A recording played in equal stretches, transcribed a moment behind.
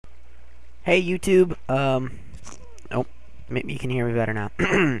Hey YouTube, oh, maybe you can hear me better now.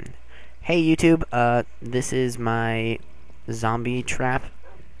 Hey YouTube, this is my zombie trap,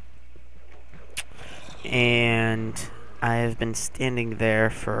 and I have been standing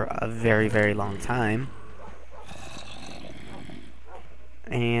there for a very, very long time,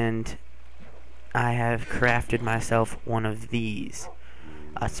 and I have crafted myself one of these,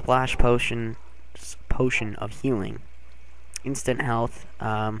 a splash potion of healing, instant health.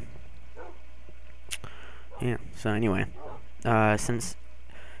 Yeah, so anyway, since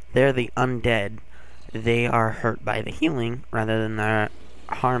they're the undead, they are hurt by the healing rather than the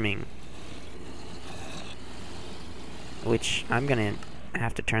harming. Which, I'm gonna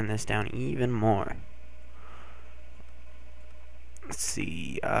have to turn this down even more. Let's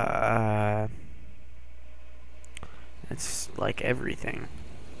see, it's like everything.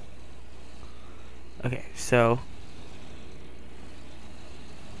 Okay, so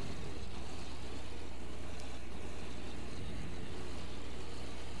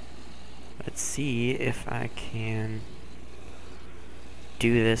let's see if I can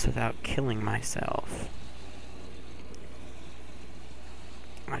do this without killing myself.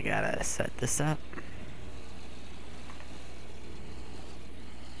 I gotta set this up.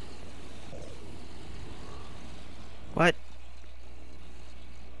 What?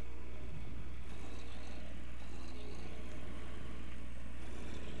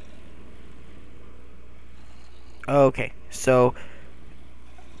 Okay, so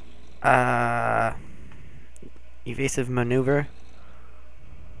evasive maneuver.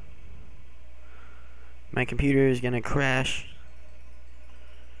 My computer is gonna crash.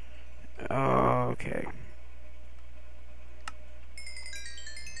 Okay.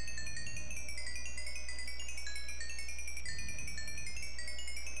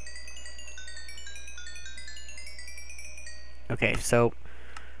 Okay, so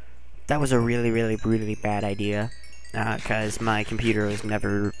that was a really, really, really bad idea, because my computer was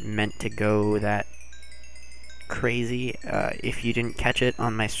never meant to go that crazy. If you didn't catch it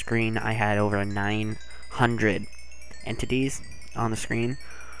on my screen, I had over 900 entities on the screen,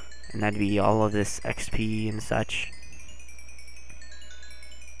 and that'd be all of this XP and such.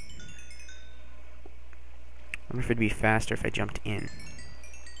 I wonder if it'd be faster if I jumped in.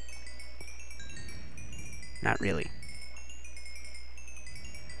 Not really.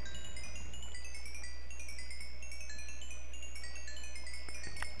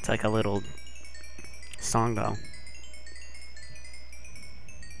 It's like a little song though.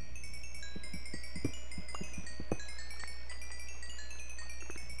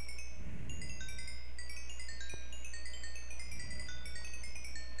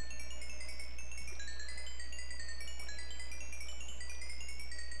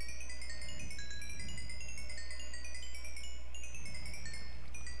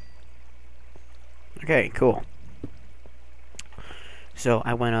 Okay, cool. So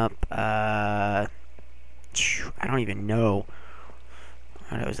I went up, I don't even know.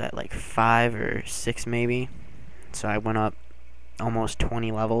 What was that, like 5 or 6 maybe? So I went up almost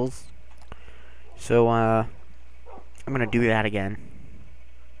 20 levels. So, I'm gonna do that again.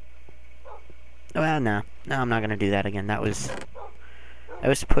 Well, no, I'm not gonna do that again. I was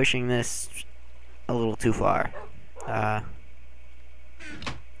pushing this a little too far. So I'm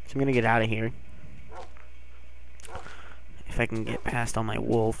gonna get out of here. If I can get past all my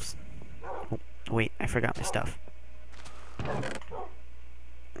wolves. Oh, wait, I forgot my stuff.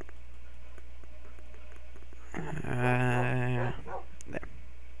 There.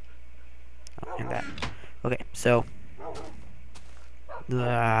 Oh, and that. Okay, so.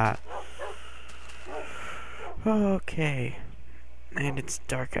 Okay. And it's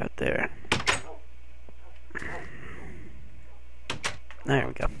dark out there. There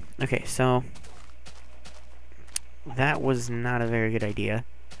we go. Okay, so. That was not a very good idea,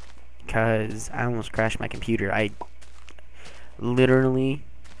 because I almost crashed my computer. I literally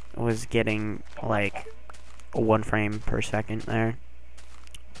was getting like 1 frame per second there.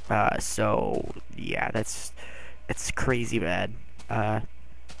 So yeah, it's crazy bad.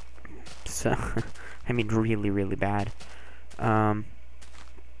 So I mean really, really bad. Wow,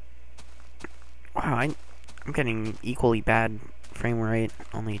 I'm getting equally bad frame rate,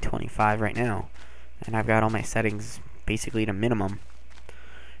 only 25 right now. And I've got all my settings basically to minimum.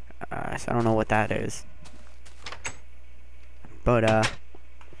 So I don't know what that is. But,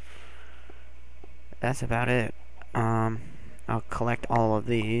 that's about it. I'll collect all of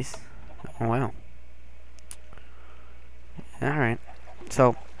these. Oh, wow. Alright.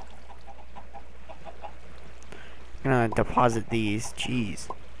 So, I'm gonna deposit these. Jeez.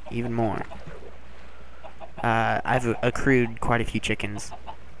 Even more. I've accrued quite a few chickens.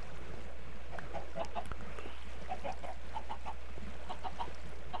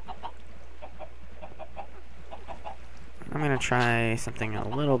 I'm gonna try something a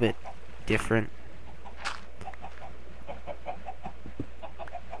little bit different.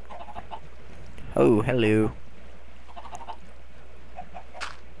 Oh, hello.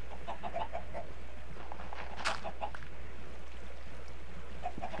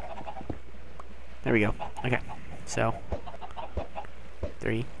 There we go. Okay, so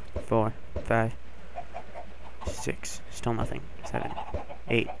 3, 4, 5, 6, still nothing. 7,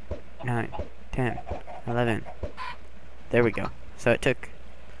 8, 9, 10, 11. There we go. So it took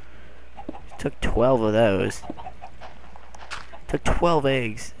 12 of those. Took 12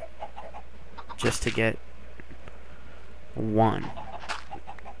 eggs just to get one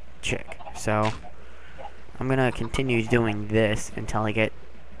chick. So I'm gonna continue doing this until I get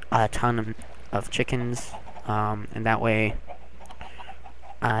a ton of chickens, and that way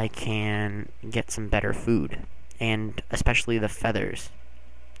I can get some better food, and especially the feathers.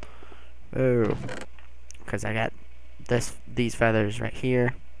 Oh, because I got these feathers right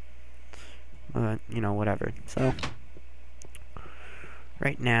here. You know, whatever. So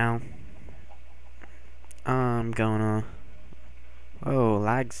right now I'm gonna. Oh,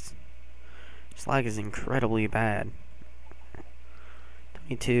 lags. This lag is incredibly bad.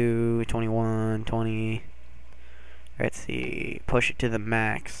 22, 21, 20. Let's see. Push it to the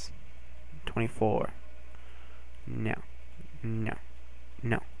max. 24. No. No.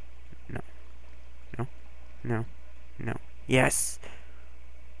 No. No. No. No. No. Yes!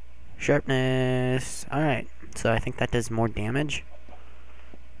 Sharpness. Alright. So I think that does more damage.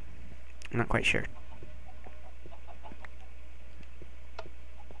 I'm not quite sure.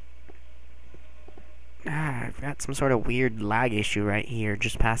 I've got some sort of weird lag issue right here,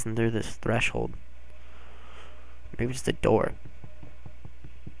 just passing through this threshold. Maybe it's the door.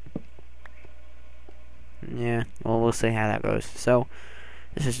 Yeah, well, we'll see how that goes. So,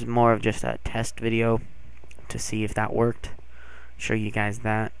 this is more of just a test video to see if that worked. Show you guys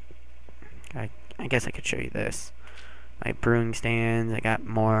that. I guess I could show you this. My brewing stands, I got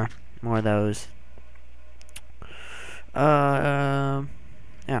more of those. Yeah,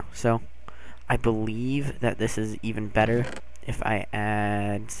 so I believe that this is even better if I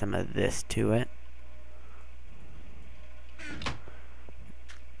add some of this to it.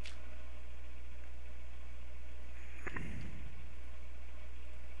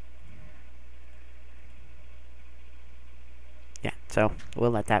 Yeah, so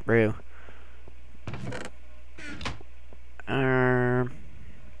we'll let that brew.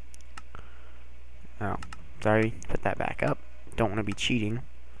 Oh, sorry, put that back up. Don't want to be cheating.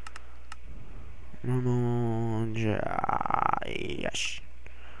 Yes.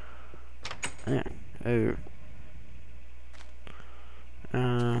 Yeah. Oh.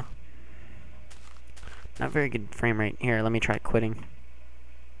 Not very good frame rate. Here, let me try quitting.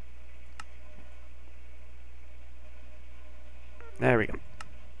 There we go.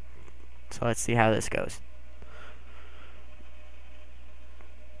 So let's see how this goes.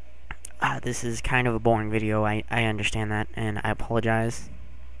 This is kind of a boring video. I understand that, and I apologize.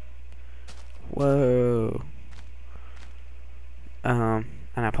 Whoa. And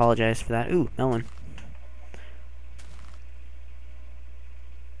I apologize for that. Ooh, melon.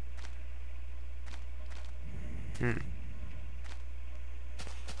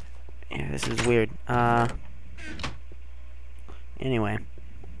 Yeah, this is weird. Anyway.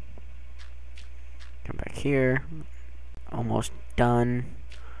 Come back here. Almost done.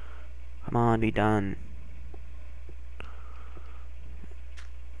 Come on, be done.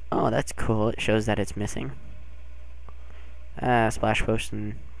 Oh, that's cool. It shows that it's missing. Splash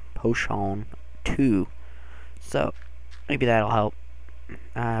potion 2. So, maybe that'll help.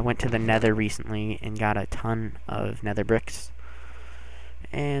 I went to the nether recently and got a ton of nether bricks.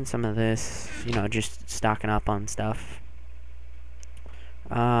 And some of this, you know, just stocking up on stuff.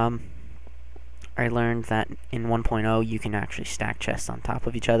 I learned that in 1.0 you can actually stack chests on top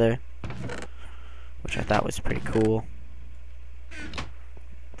of each other, which I thought was pretty cool.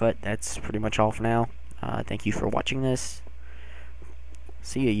 But that's pretty much all for now. Thank you for watching this.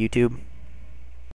 See ya, YouTube.